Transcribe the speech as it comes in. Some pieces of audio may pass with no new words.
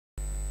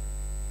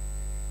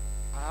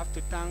have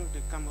to thank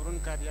the Cameroon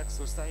Cardiac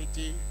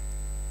Society,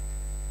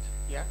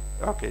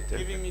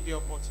 giving me the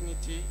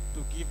opportunity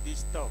to give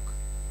this talk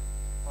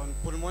on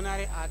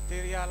pulmonary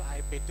arterial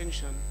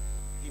hypertension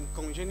in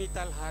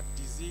congenital heart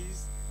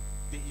disease,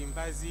 the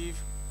invasive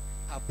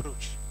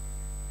approach.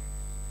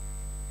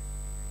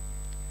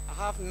 I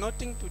have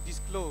nothing to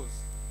disclose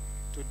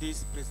to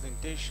this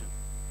presentation.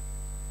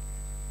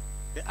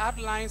 The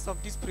outlines of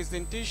this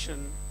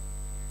presentation,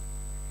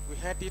 we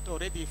had it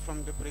already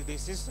from the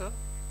predecessor.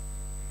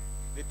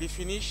 The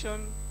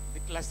definition, the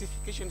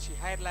classification, she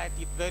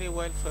highlighted very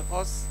well for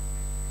us.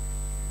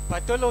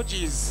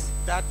 Pathologies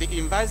that the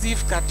invasive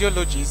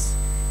cardiologist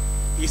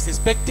is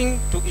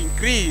expecting to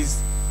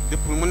increase the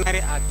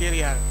pulmonary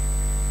arterial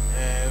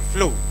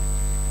flow.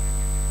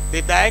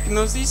 The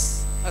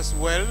diagnosis as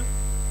well,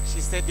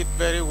 she said it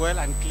very well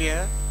and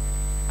clear.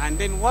 And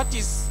then what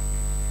is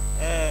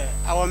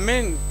our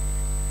main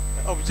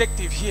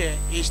objective here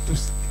is to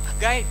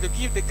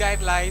give the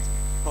guidelines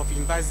of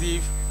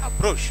invasive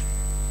approach.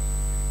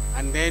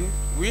 And then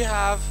we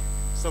have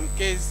some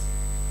cases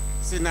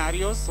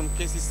scenarios,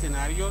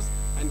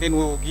 and then we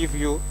will give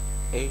you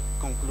a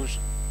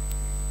conclusion.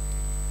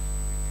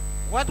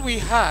 What we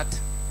had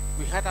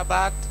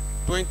about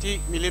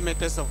 20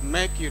 millimeters of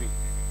mercury.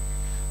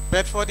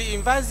 But for the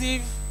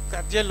invasive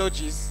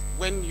cardiologist,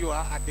 when you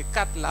are at the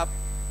cath lab,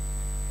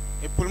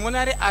 a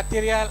pulmonary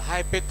arterial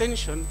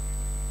hypertension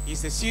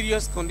is a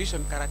serious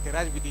condition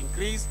characterized with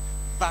increased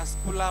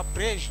vascular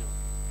pressure,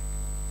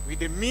 with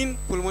the mean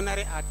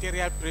pulmonary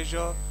arterial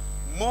pressure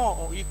more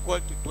or equal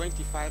to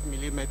 25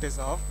 millimeters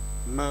of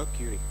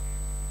mercury.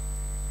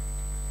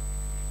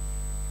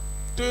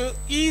 To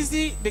ease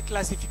the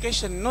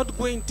classification, not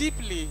going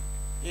deeply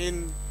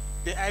in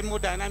the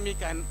hemodynamic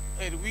and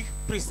we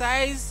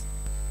precise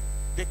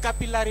the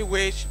capillary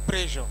wedge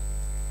pressure.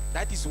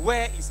 That is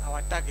where is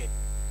our target.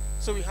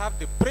 So we have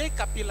the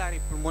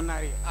pre-capillary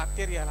pulmonary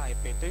arterial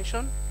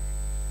hypertension,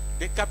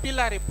 the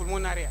capillary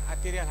pulmonary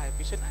arterial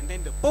hypertension, and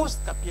then the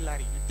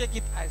post-capillary. You take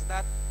it as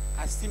that,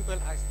 as simple as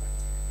that.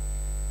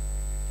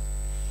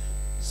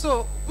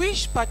 So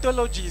which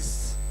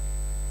pathologies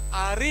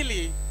are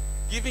really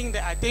giving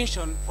the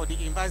attention for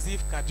the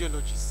invasive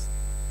cardiologists?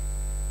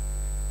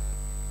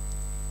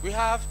 We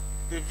have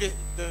the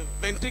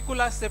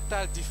ventricular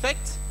septal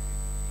defect,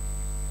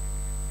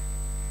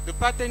 the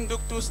patent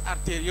ductus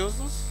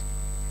arteriosus,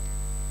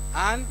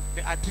 and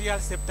the atrial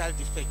septal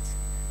defect.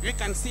 We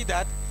can see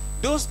that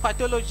those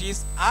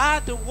pathologies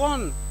are the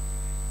ones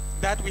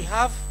that we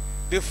have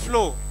the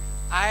flow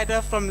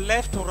either from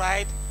left to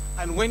right,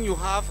 and when you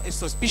have a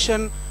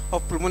suspicion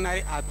of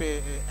pulmonary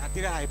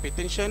arterial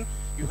hypertension,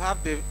 you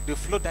have the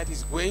flow that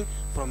is going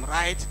from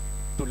right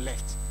to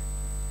left.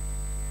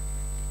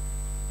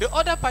 The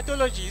other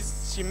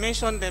pathologies, she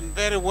mentioned them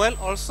very well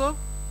also.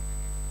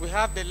 We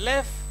have the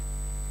left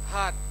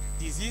heart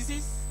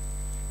diseases,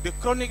 the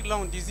chronic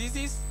lung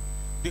diseases,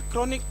 the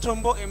chronic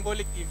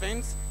thromboembolic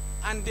events,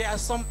 and there are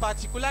some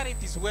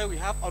particularities where we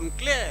have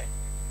unclear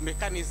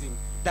mechanism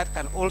that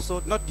can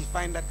also, not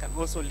defined, that can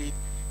also lead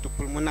to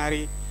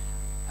pulmonary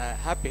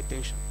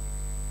hypertension.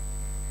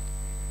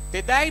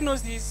 The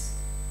diagnosis,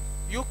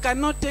 you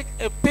cannot take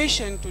a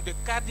patient to the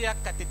cardiac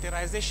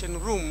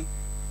catheterization room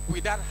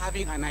without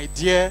having an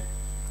idea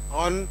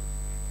on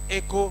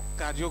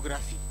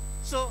echocardiography.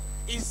 So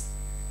it's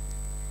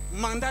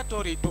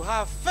mandatory to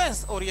have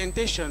first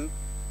orientation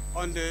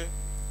on the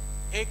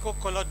echo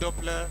color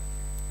Doppler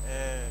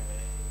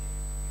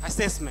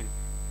assessment.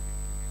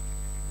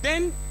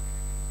 Then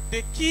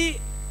the key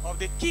of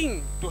the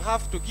king to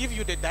have to give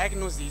you the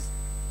diagnosis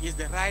is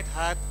the right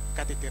heart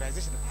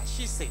catheterization, as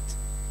she said.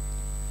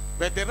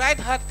 But the right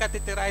heart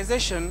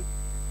catheterization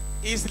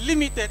is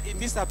limited in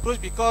this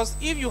approach because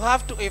if you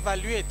have to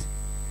evaluate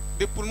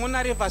the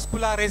pulmonary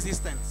vascular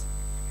resistance,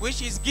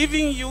 which is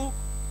giving you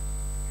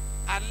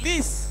at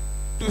least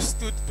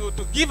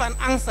to give an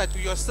answer to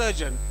your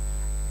surgeon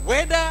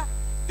whether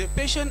the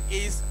patient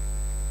is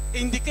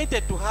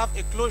indicated to have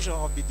a closure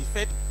of the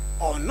defect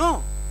or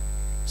no.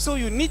 So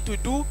you need to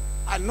do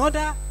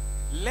another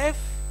left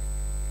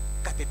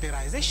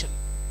catheterization,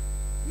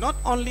 not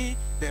only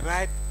the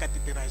right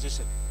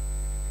catheterization.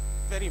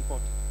 Very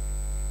important.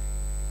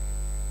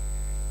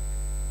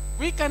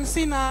 We can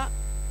see now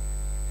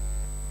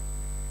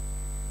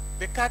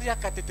the cardiac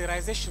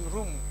catheterization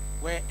room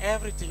where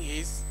everything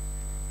is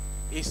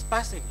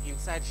passing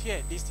inside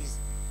here. This is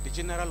the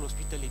General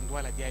Hospital in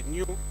Douala, their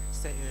new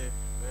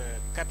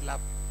cath lab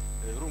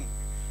room.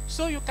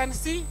 So you can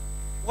see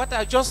what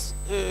I just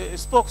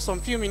spoke some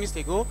few minutes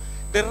ago.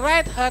 The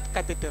right heart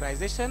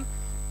catheterization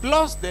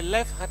plus the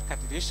left heart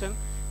catheterization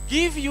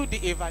give you the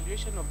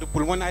evaluation of the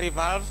pulmonary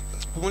valve,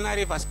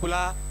 pulmonary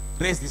vascular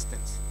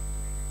resistance.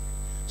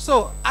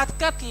 So at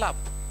cath lab,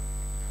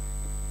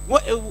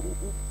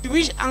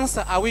 which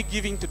answer are we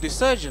giving to the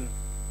surgeon?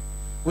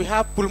 We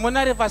have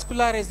pulmonary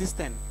vascular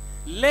resistance.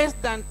 Less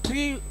than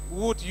 3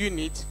 Wood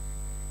unit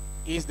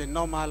is the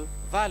normal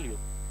value.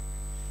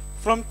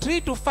 From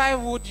 3 to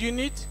 5 Wood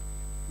unit,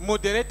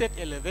 moderated elevated,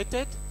 11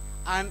 elevated,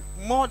 and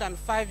more than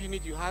 5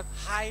 units you have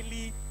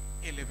highly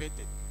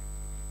elevated.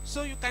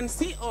 So you can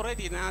see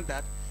already now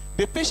that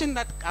the patient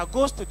that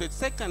goes to the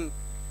second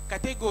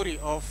category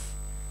of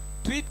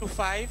 3 to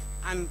 5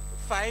 and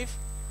 5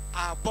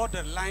 are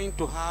borderline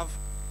to have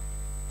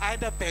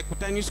either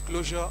percutaneous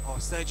closure or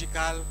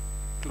surgical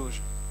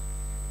closure.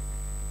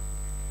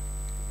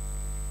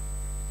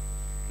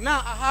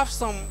 Now I have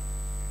some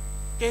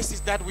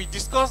cases that we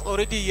discussed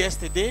already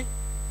yesterday.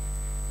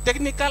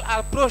 Technical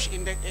approach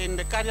in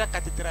the cardiac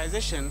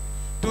catheterization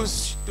to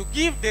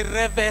give the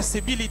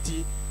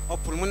reversibility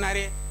of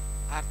pulmonary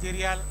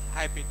arterial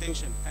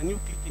hypertension. Can you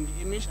click in the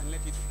image and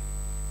let it flow?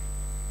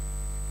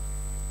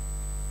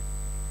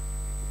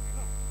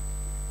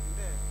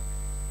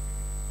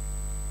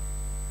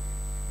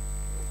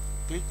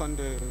 Click on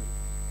the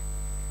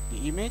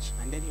image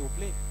and then he will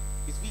play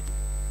his video.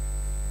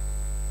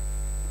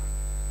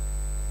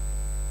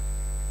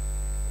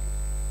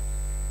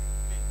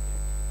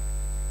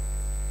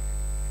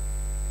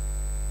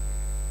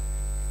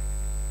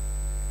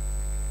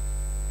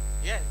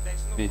 Yes,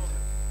 there's no problem.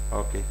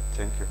 Okay,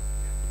 thank you.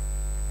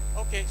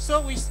 Okay,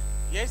 so we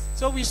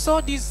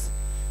saw this.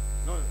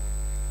 No.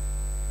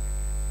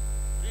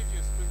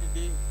 Previous,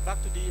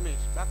 back to the image.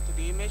 Back to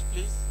the image,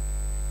 please.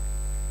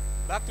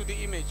 Back to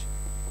the image.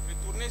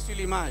 Retournez sur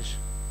l'image.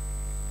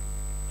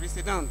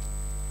 Précédente.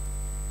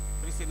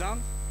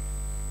 Précédente.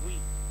 Oui.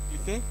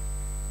 Okay.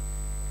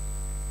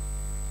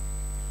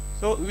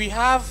 So we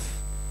have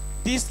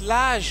this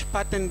large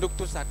patent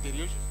ductus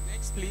arteriosus.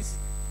 Next, please.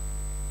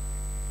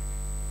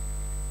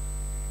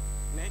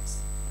 Next.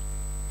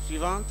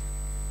 Suivante.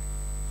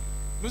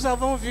 Nous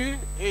avons vu,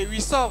 we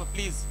saw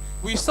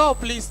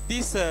please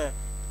this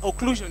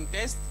occlusion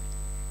test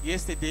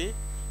yesterday.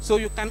 So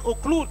you can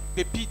occlude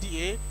the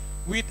PDA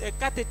with a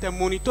catheter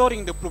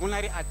monitoring the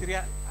pulmonary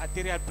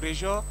arterial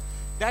pressure.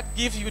 That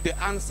gives you the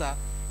answer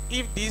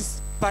if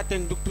this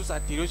patent ductus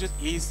arteriosus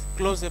is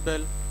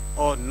closable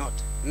or not.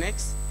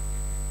 Next.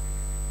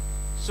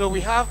 So we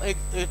have a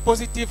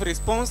positive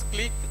response,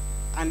 click,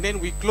 and then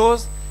we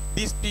close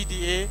this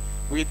PDA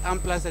with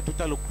unplastic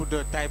ductal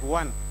occluder type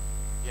 1.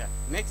 Yeah.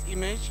 Next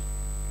image.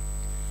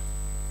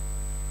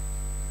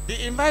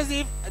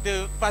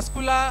 The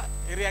vascular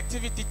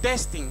reactivity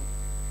testing.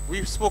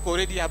 We spoke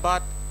already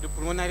about the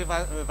pulmonary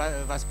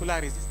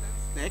vascular resistance.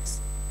 Next.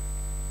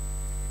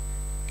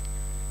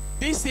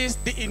 This is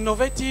the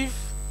innovative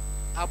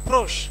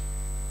approach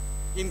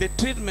in the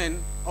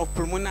treatment of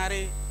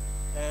pulmonary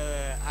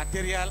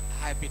arterial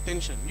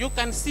hypertension. You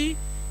can see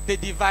the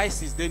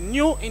devices, the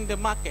new in the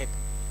market,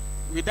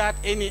 without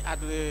any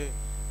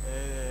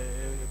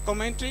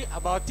commentary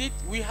about it.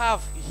 We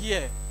have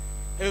here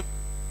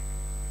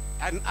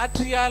an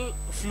arterial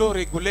flow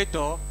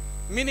regulator,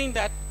 meaning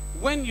that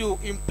when you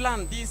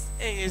implant this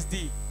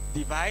ASD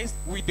device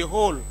with the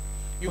hole,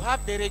 you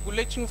have the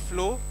regulating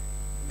flow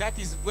that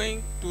is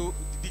going to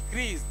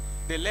decrease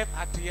the left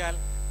arterial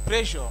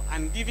pressure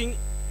and giving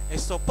a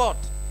support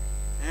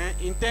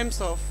in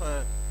terms of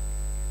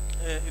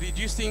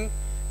reducing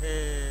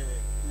the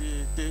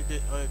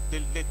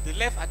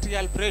left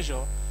arterial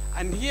pressure.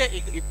 And here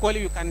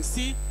equally you can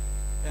see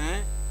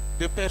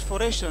the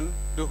perforation,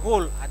 the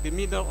hole at the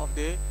middle of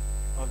the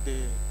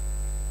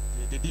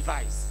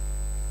device.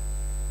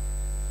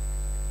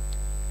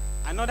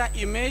 Another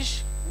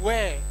image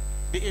where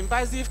the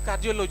invasive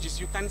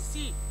cardiologist, you can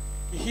see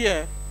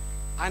here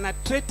an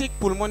atretic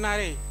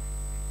pulmonary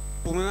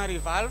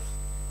valve.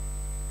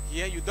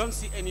 Here you don't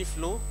see any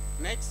flow.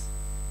 Next.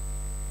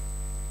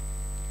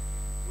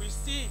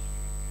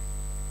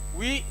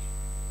 We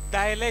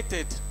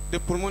dilated the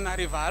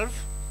pulmonary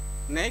valve.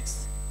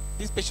 Next.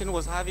 This patient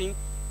was having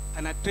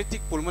an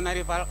atretic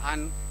pulmonary valve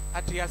and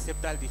atrial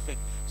septal defect.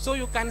 So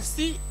you can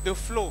see the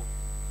flow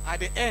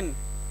at the end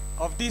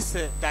of this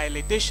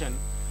dilatation.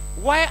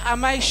 Why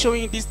am I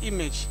showing this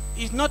image?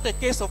 It's not a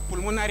case of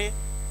pulmonary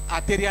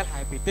arterial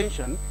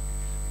hypertension,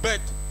 but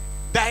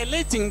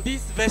dilating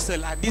this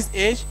vessel at this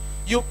age,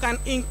 you can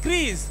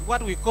increase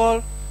what we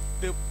call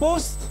the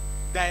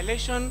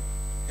post-dilation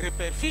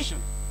reperfusion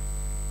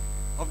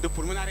of the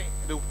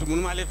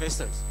pulmonary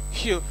vessels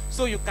here.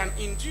 So you can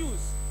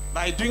induce,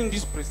 by doing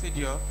this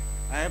procedure,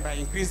 by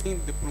increasing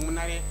the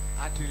pulmonary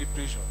arterial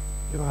pressure.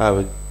 You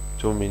have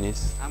 2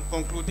 minutes. I'm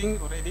concluding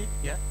already.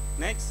 Yeah.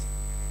 Next.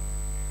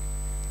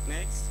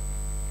 Next.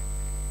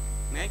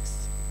 Next.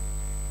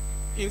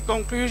 In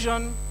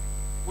conclusion,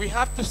 we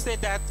have to say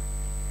that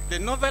the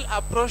novel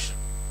approach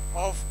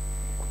of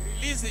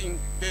releasing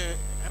the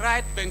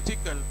right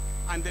ventricle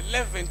and the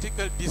left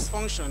ventricle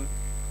dysfunction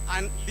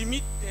and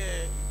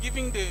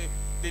giving the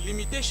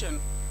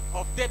limitation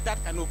of death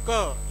that can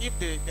occur if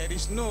there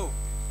is no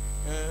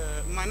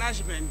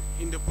management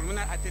in the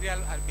pulmonary arterial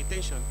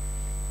hypertension,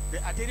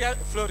 the arterial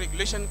flow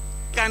regulation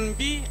can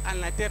be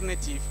an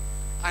alternative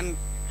and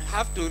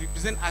have to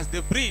represent as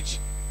the bridge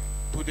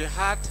to the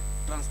heart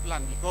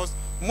transplant, because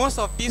most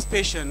of these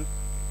patients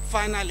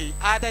finally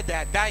either they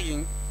are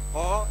dying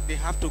or they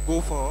have to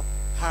go for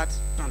heart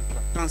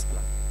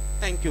transplant.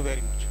 Thank you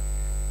very much.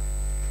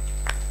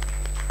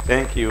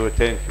 Thank you,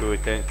 thank you,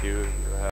 thank you.